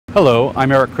Hello,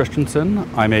 I'm Eric Christenson.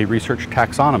 I'm a research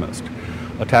taxonomist.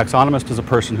 A taxonomist is a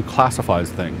person who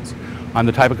classifies things. I'm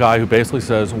the type of guy who basically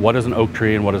says what is an oak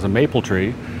tree and what is a maple tree,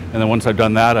 and then once I've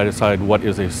done that I decide what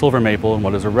is a silver maple and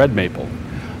what is a red maple.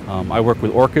 I work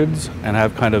with orchids and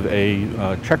have kind of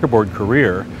a checkerboard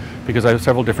career because I have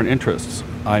several different interests.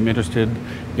 I'm interested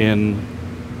in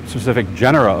specific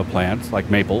genera of plants like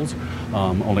maples,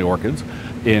 only orchids,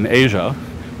 in Asia,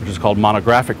 which is called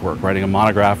monographic work, writing a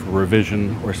monograph, or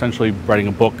revision, or essentially writing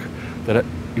a book that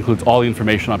includes all the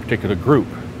information on a particular group.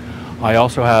 I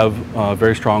also have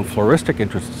very strong floristic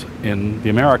interests in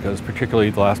the Americas, particularly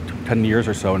the last 10 years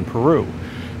or so in Peru.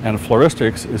 And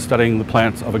floristics is studying the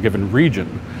plants of a given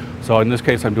region. So in this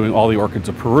case, I'm doing all the orchids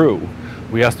of Peru.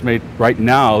 We estimate right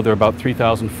now there are about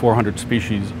 3,400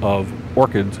 species of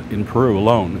orchids in Peru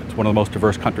alone. It's one of the most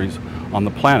diverse countries on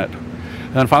the planet.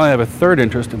 And then finally I have a third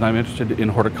interest, and I'm interested in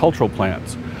horticultural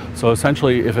plants. So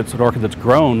essentially, if it's an orchid that's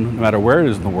grown, no matter where it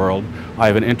is in the world, I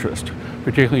have an interest,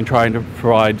 particularly in trying to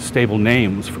provide stable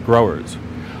names for growers.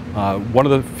 One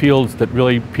of the fields that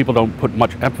really people don't put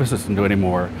much emphasis into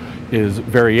anymore is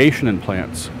variation in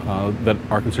plants that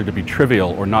are considered to be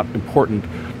trivial or not important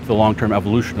to the long-term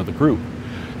evolution of the group.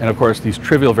 And of course, these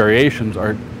trivial variations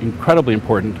are incredibly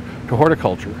important to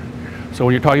horticulture. So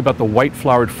when you're talking about the white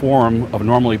flowered form of a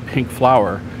normally pink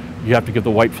flower, you have to give the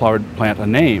white flowered plant a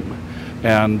name.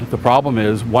 And the problem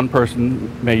is one person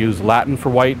may use Latin for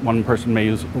white, one person may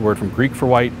use a word from Greek for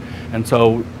white, and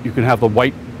so you can have the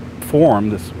white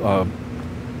form, this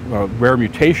rare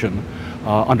mutation,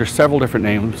 under several different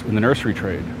names in the nursery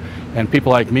trade. And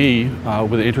people like me,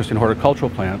 with an interest in horticultural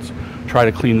plants, try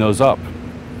to clean those up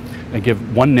and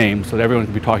give one name so that everyone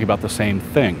can be talking about the same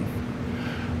thing.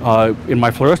 In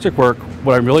my floristic work,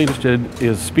 what I'm really interested in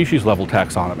is species level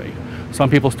taxonomy. Some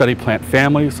people study plant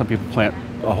families, some people plant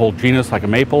a whole genus like a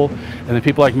maple, and then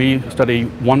people like me study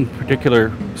one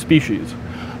particular species,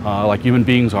 like human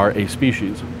beings are a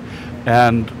species.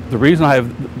 And the reason I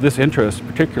have this interest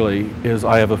particularly is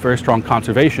I have a very strong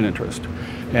conservation interest.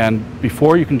 And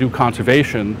before you can do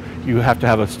conservation, you have to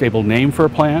have a stable name for a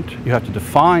plant, you have to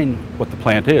define what the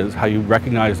plant is, how you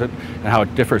recognize it, and how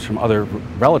it differs from other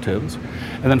relatives.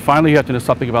 And then finally you have to know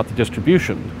something about the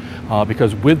distribution,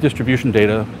 because with distribution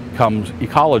data comes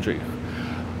ecology.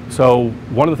 So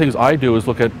one of the things I do is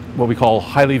look at what we call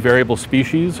highly variable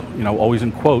species, always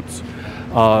in quotes,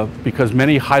 because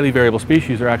many highly variable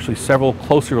species are actually several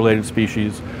closely related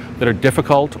species that are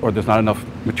difficult, or there's not enough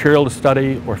material to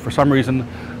study, or for some reason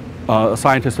a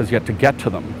scientist has yet to get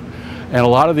to them. And a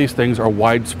lot of these things are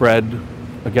widespread,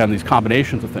 again, these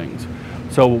combinations of things.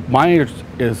 So my interest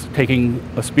is taking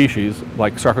a species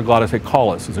like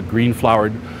Sarcanthinae, is a green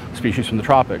flowered species from the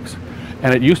tropics.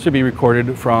 And it used to be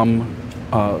recorded from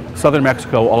southern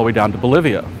Mexico all the way down to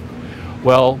Bolivia.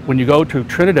 Well, when you go to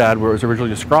Trinidad, where it was originally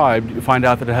described, you find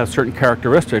out that it has certain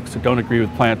characteristics that don't agree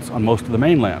with plants on most of the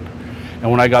mainland.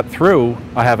 And when I got through,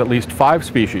 I have at least 5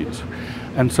 species.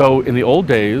 And so in the old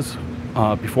days,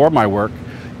 before my work,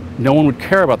 no one would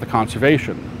care about the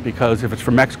conservation, because if it's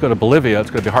from Mexico to Bolivia,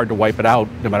 it's going to be hard to wipe it out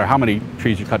no matter how many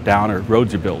trees you cut down or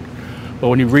roads you build. But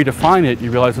when you redefine it,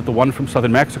 you realize that the one from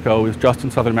southern Mexico is just in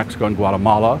southern Mexico and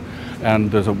Guatemala, and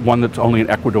there's one that's only in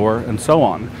Ecuador, and so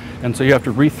on. And so you have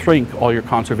to rethink all your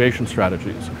conservation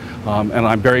strategies. And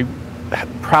I'm very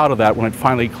proud of that when it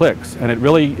finally clicks. And it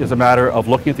really is a matter of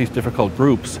looking at these difficult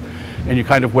groups, and you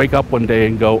kind of wake up one day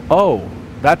and go, oh,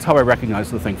 that's how I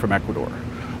recognize the thing from Ecuador.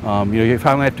 You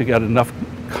finally have to get enough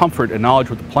comfort and knowledge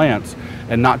with the plants,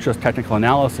 and not just technical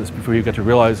analysis, before you get to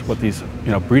realize what these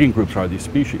breeding groups are, these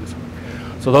species.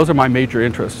 So those are my major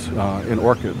interests in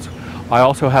orchids. I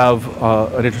also have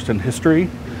an interest in history,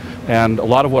 and a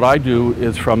lot of what I do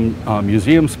is from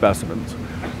museum specimens.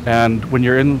 And when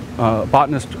you're in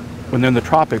botanists, when they're in the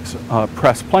tropics,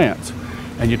 press plants,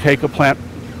 and you take a plant,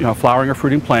 flowering or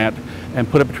fruiting plant, and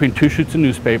put it between 2 sheets of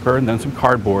newspaper and then some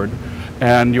cardboard,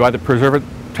 and you either preserve it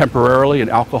temporarily in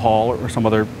alcohol or some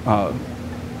other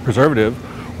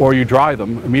preservative, or you dry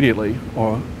them immediately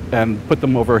and put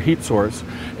them over a heat source,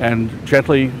 and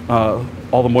gently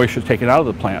all the moisture is taken out of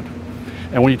the plant.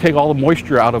 And when you take all the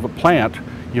moisture out of a plant,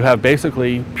 you have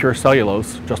basically pure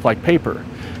cellulose, just like paper.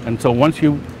 And so once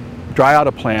you dry out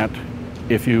a plant,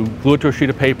 if you glue it to a sheet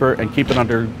of paper and keep it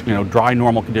under dry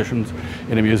normal conditions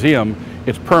in a museum,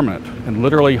 it's permanent. And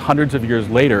literally hundreds of years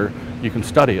later, you can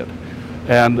study it.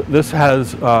 And this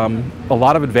has a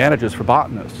lot of advantages for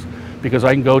botanists, because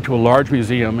I can go to a large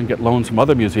museum and get loans from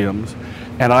other museums,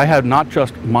 and I have not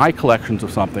just my collections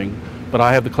of something, but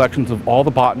I have the collections of all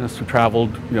the botanists who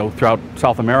traveled throughout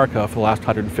South America for the last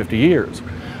 150 years.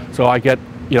 So I get,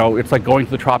 it's like going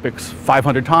to the tropics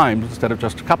 500 times instead of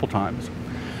just a couple times.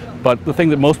 But the thing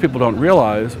that most people don't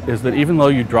realize is that even though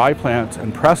you dry plants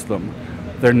and press them,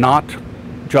 they're not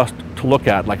just to look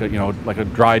at like a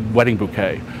dried wedding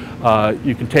bouquet.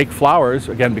 You can take flowers,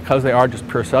 again, because they are just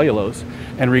pure cellulose,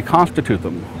 and reconstitute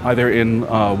them, either in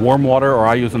warm water, or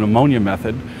I use an ammonia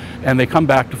method, and they come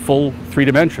back to full 3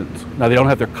 dimensions. Now, they don't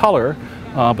have their color,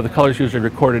 but the color is usually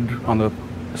recorded on the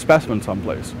specimen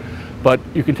someplace. But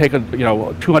you can take a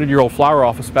 200-year-old flower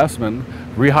off a specimen,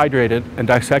 rehydrate it, and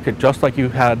dissect it just like you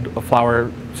had a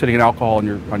flower sitting in alcohol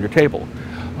on your table.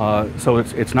 So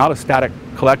it's not a static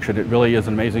collection. It really is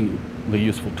an amazingly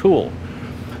useful tool.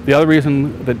 The other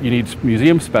reason that you need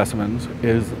museum specimens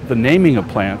is the naming of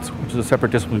plants, which is a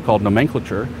separate discipline called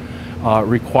nomenclature,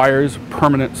 requires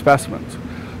permanent specimens.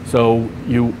 So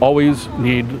you always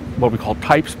need what we call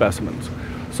type specimens.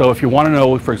 So if you want to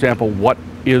know, for example, what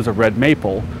is a red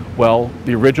maple, well,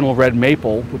 the original red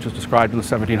maple, which is described in the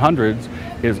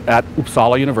 1700s, is at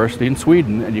Uppsala University in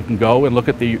Sweden, and you can go and look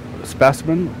at the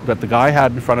specimen that the guy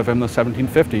had in front of him in the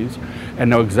 1750s and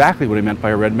know exactly what he meant by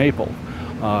a red maple.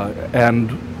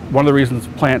 And one of the reasons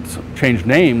plants change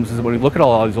names is that when we look at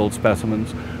all these old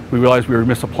specimens, we realize we were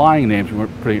misapplying names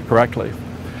pretty correctly.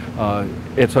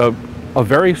 It's a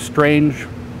very strange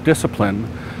discipline,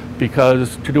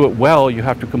 because to do it well, you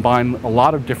have to combine a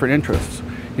lot of different interests.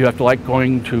 You have to like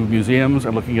going to museums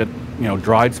and looking at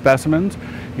dried specimens.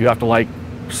 You have to like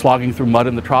slogging through mud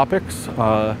in the tropics,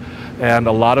 and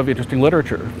a lot of interesting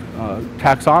literature.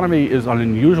 Taxonomy is an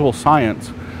unusual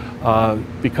science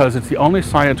because it's the only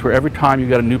science where every time you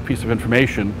get a new piece of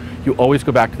information, you always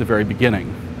go back to the very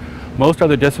beginning. Most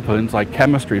other disciplines, like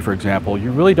chemistry, for example,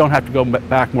 you really don't have to go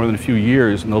back more than a few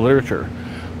years in the literature.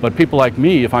 But people like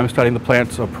me, if I'm studying the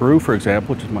plants of Peru, for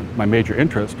example, which is my major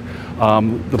interest,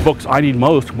 the books I need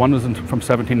most, one was from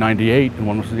 1798 and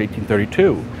one was from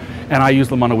 1832, and I use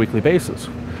them on a weekly basis,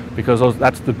 because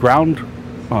that's the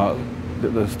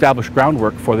the established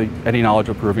groundwork for any knowledge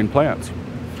of Peruvian plants.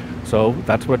 So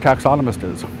that's what a taxonomist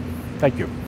is. Thank you.